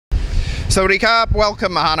Sawadee Krap,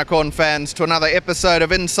 welcome MahaNakhon fans to another episode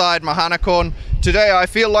of Inside MahaNakhon. Today I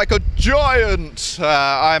feel like a giant.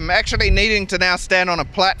 I'm actually needing to now stand on a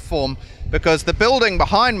platform because the building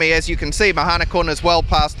behind me, as you can see, MahaNakhon is well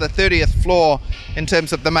past the 30th floor in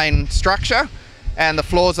terms of the main structure, and the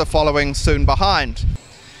floors are following soon behind.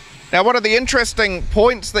 Now, one of the interesting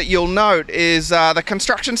points that you'll note is the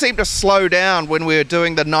construction seemed to slow down when we were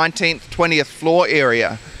doing the 19th, 20th floor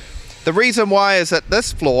area. The reason why is that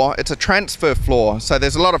this floor, it's a transfer floor, so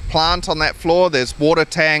there's a lot of plant on that floor. There's water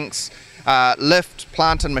tanks, lift,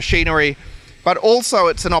 plant and machinery, but also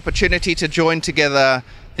it's an opportunity to join together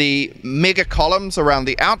the mega columns around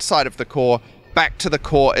the outside of the core back to the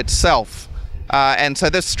core itself. And so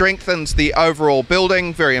this strengthens the overall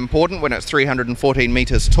building, very important when it's 314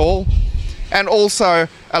 meters tall, and also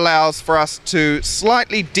allows for us to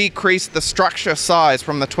slightly decrease the structure size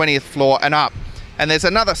from the 20th floor and up. And there's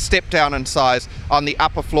another step down in size on the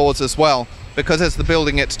upper floors as well, because as the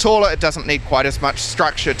building gets taller, it doesn't need quite as much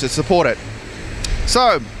structure to support it.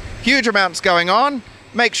 So, huge amounts going on.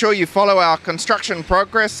 Make sure you follow our construction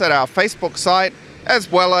progress at our Facebook site,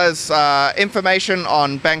 as well as information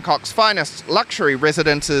on Bangkok's finest luxury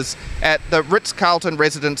residences at the Ritz-Carlton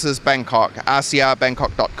Residences Bangkok,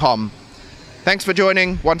 rcrbangkok.com. Thanks for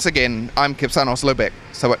joining. Once again, I'm Kipsan Beck.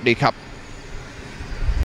 Sawadee Krap.